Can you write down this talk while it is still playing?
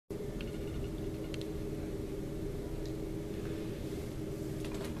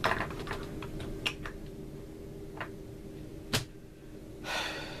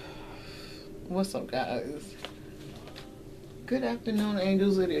What's up, guys? Good afternoon,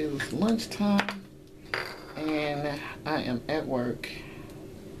 angels. It is lunchtime and I am at work.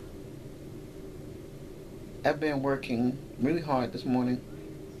 I've been working really hard this morning.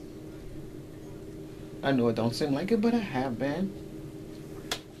 I know it don't seem like it, but I have been.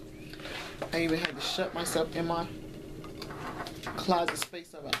 I even had to shut myself in my closet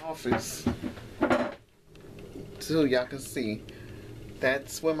space of an office so y'all can see.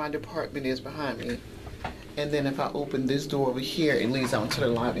 That's where my department is behind me. And then if I open this door over here, it leads out to the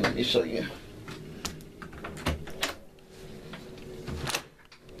lobby. Let me show you.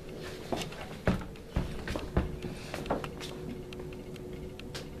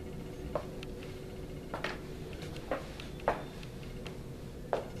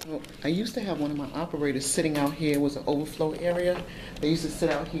 I used to have one of my operators sitting out here. It was an overflow area. They used to sit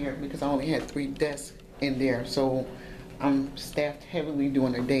out here because I only had 3 desks in there. So I'm staffed heavily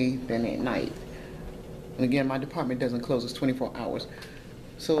during the day than at night. And again, my department doesn't close, it's 24 hours.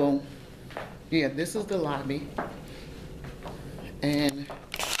 So yeah, this is the lobby. And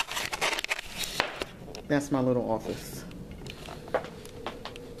that's my little office.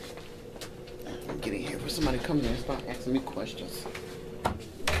 I'm getting here for somebody to come in and start asking me questions.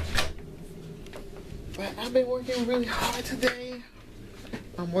 But I've been working really hard today.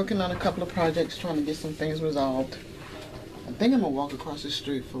 I'm working on a couple of projects, trying to get some things resolved. I think I'm gonna walk across the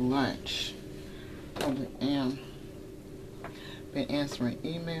street for lunch. I am been answering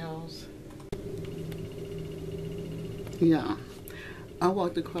emails. Yeah, I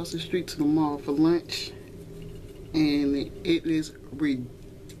walked across the street to the mall for lunch, and it is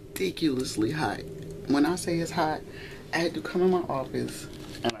ridiculously hot. When I say it's hot, I had to come in my office,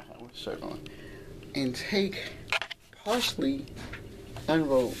 and I have a shirt on, and partially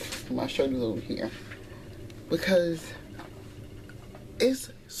unroll. My shirt is over here because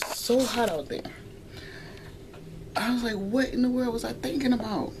it's so hot out there. I was like, what in the world was I thinking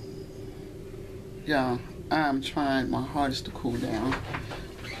about? Yeah, I'm trying my hardest to cool down.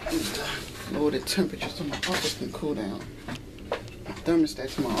 I need to lower the temperature so my office can cool down. The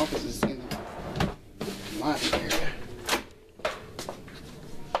thermostat to my office is in the lobby area.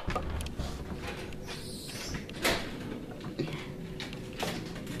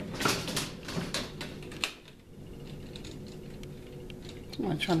 I'm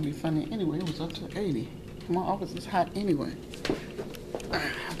not trying to be funny anyway. It was up to 80. My office is hot anyway. I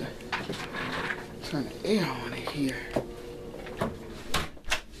have to turn the air on in here.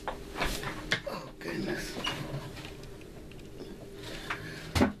 Oh goodness.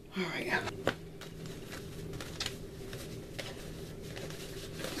 Alright.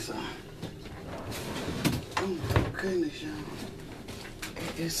 So, oh my goodness, y'all.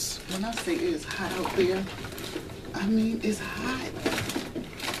 It's, when I say it's hot out there, I mean it's hot.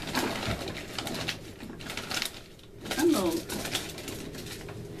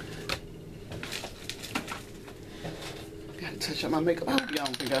 Gotta touch up my makeup. I hope y'all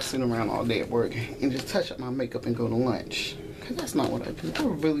don't think I sit around all day at work and just touch up my makeup and go to lunch. Cause that's not what I do. I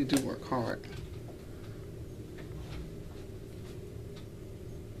really do work hard.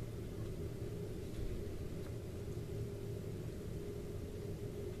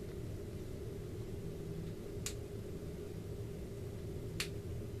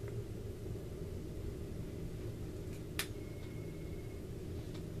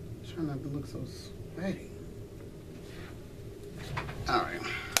 Try not to look so sweaty. Alright.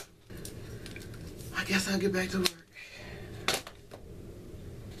 I guess I'll get back to work.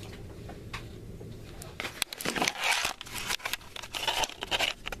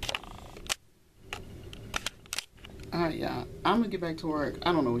 Alright, y'all. I'm gonna get back to work.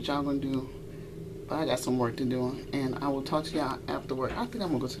 I don't know what y'all gonna do, but I got some work to do. And I will talk to y'all after work. I think I'm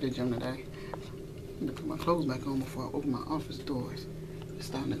gonna go to the gym today. I'm gonna put my clothes back on before I open my office doors. It's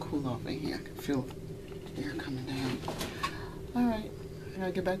starting to cool off in here. I can feel air coming down. Alright, I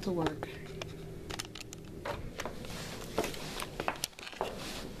gotta get back to work.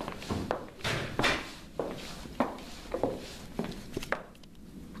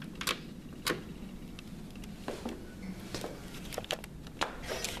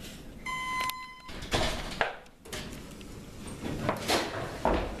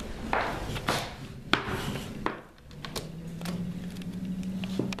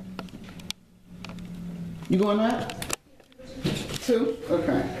 You going out? 2?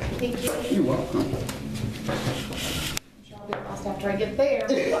 Okay. Thank you. You're welcome. I'll be lost after I get there.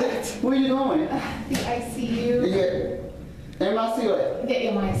 Where you going? The ICU. Yeah. MIC what? The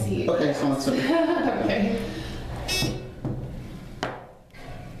MIC. Okay, so let's see. Okay. It's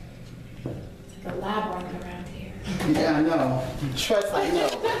like a lab running around here. Yeah, I know. Trust I know.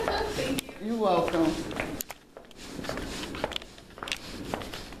 Thank you. You're welcome.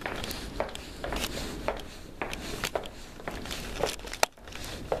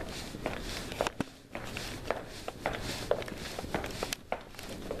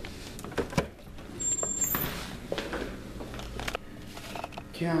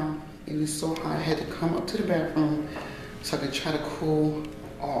 Yeah, it was so hot. I had to come up to the bathroom so I could try to cool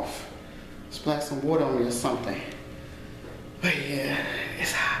off. Splash some water on me or something. But yeah,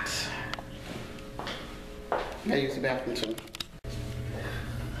 it's hot. I use the bathroom too.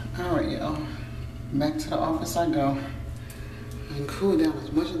 Alright, y'all. Back to the office I go. And cool down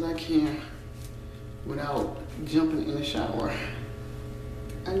as much as I can without jumping in the shower.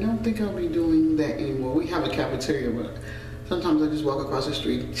 I don't think I'll be doing that anymore. We have a cafeteria, but sometimes I just walk across the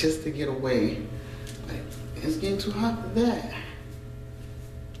street just to get away. But it's getting too hot for that.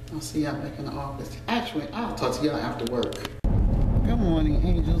 I'll see y'all back in the office. Actually, I'll talk to y'all after work. Good morning,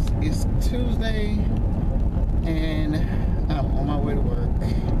 angels. It's Tuesday, and I'm on my way to work.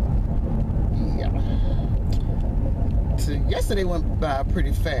 Yeah. So yesterday went by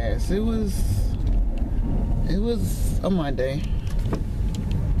pretty fast. It was a Monday.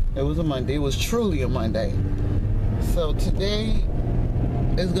 It was a Monday. It was truly a Monday. So today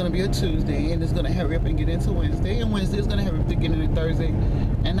is gonna be a Tuesday, and it's gonna hurry up and get into Wednesday, and Wednesday is gonna hurry up to get into Thursday,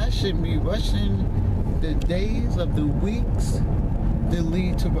 and I shouldn't be rushing the days of the weeks that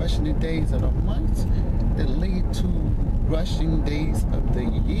lead to rushing the days of the months that lead to rushing days of the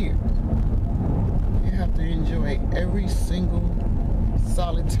year. You have to enjoy every single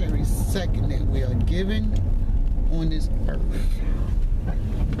solitary second that we are given on this earth,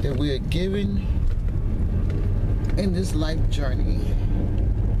 that we are given in this life journey.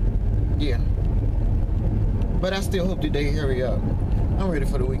 Yeah. But I still hope the day hurry up. I'm ready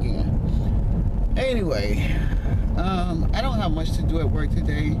for the weekend. Anyway, I don't have much to do at work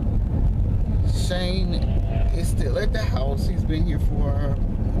today. Shane is still at the house. He's been here for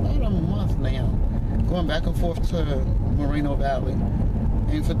about a month now, going back and forth to Moreno Valley.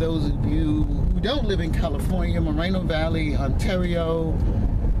 And for those of you who don't live in California, Moreno Valley, Ontario,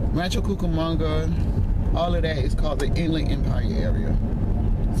 Rancho Cucamonga, all of that is called the Inland Empire area.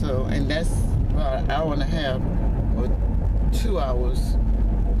 So, and that's about an hour and a half or 2 hours,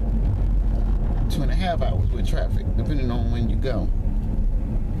 2.5 hours with traffic, depending on when you go.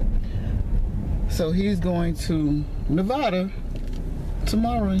 So he's going to Nevada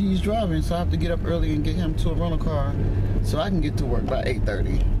tomorrow, and he's driving, so I have to get up early and get him to a rental car so I can get to work by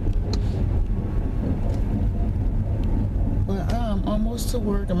 8:30. But I'm almost to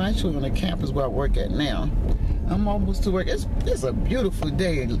work. I'm actually on the campus where I work at now. I'm almost to work. It's a beautiful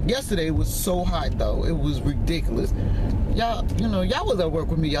day. Yesterday was so hot though. It was ridiculous. Y'all, y'all was at work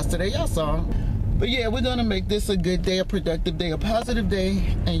with me yesterday. Y'all saw. But yeah, we're gonna make this a good day, a productive day, a positive day,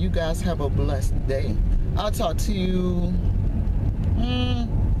 and you guys have a blessed day. I'll talk to you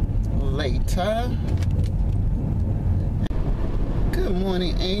later. Good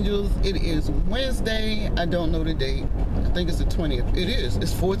morning, angels. It is Wednesday. I don't know the date. I think it's the 20th. It is.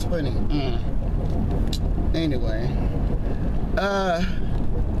 It's 4:20. Anyway.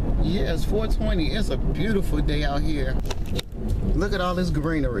 Yeah, it's 4:20. It's a beautiful day out here. Look at all this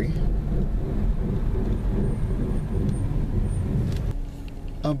greenery.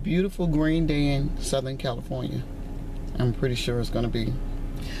 A beautiful green day in Southern California. I'm pretty sure it's gonna be.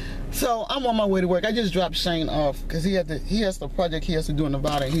 So I'm on my way to work. I just dropped Shane off because he has the project he has to do in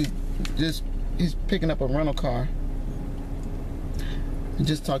Nevada. He's picking up a rental car. I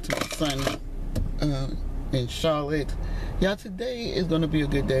just talked to my son in Charlotte. Yeah, today is gonna be a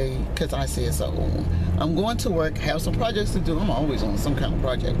good day because I said so. I'm going to work, have some projects to do. I'm always on some kind of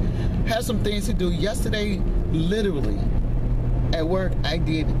project. Have some things to do. Yesterday, literally, at work, I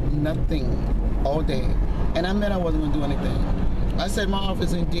did nothing all day. And I meant I wasn't gonna do anything. I sat in my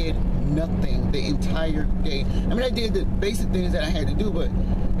office and did nothing the entire day. I mean, I did the basic things that I had to do, but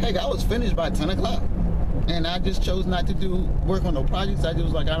heck, I was finished by 10 o'clock. And I just chose not to work on no projects. I just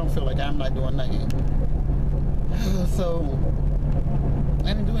was like, I don't feel like I'm not doing nothing. So, I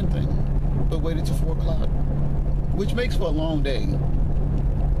didn't do anything, but waited till 4 o'clock, which makes for a long day.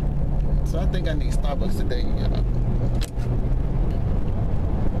 So I think I need Starbucks today,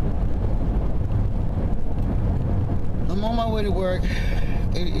 I'm on my way to work.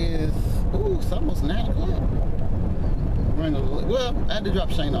 It is, it's almost 9 o'clock. Well, I had to drop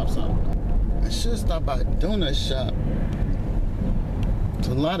Shane off some. I should stop by a donut shop. There's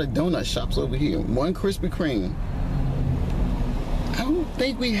a lot of donut shops over here. One Krispy Kreme. I don't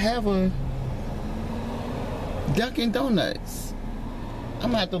think we have a Dunkin' Donuts. I'm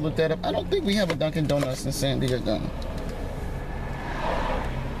gonna have to look that up. I don't think we have a Dunkin' Donuts in San Diego.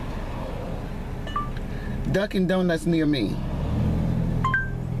 Dunkin' Donuts near me?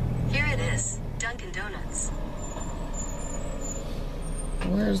 Here it is, Dunkin' Donuts.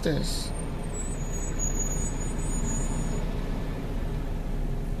 Where is this?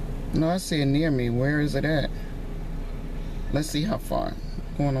 No, I see it near me. Where is it at? Let's see how far.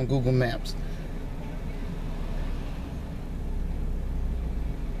 Going on Google Maps.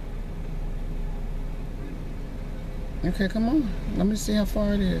 Okay, come on. Let me see how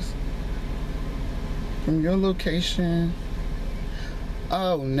far it is. From your location.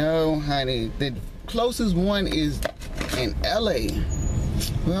 Oh, no, honey. The closest one is in LA.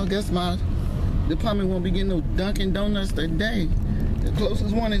 Well, guess my department won't be getting no Dunkin' Donuts today. The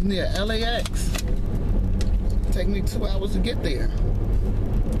closest one is near LAX. Take me 2 hours to get there.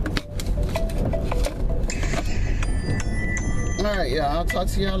 Alright, y'all. I'll talk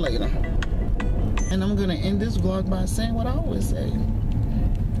to y'all later. And I'm going to end this vlog by saying what I always say.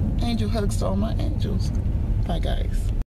 Angel hugs to all my angels. Bye, guys.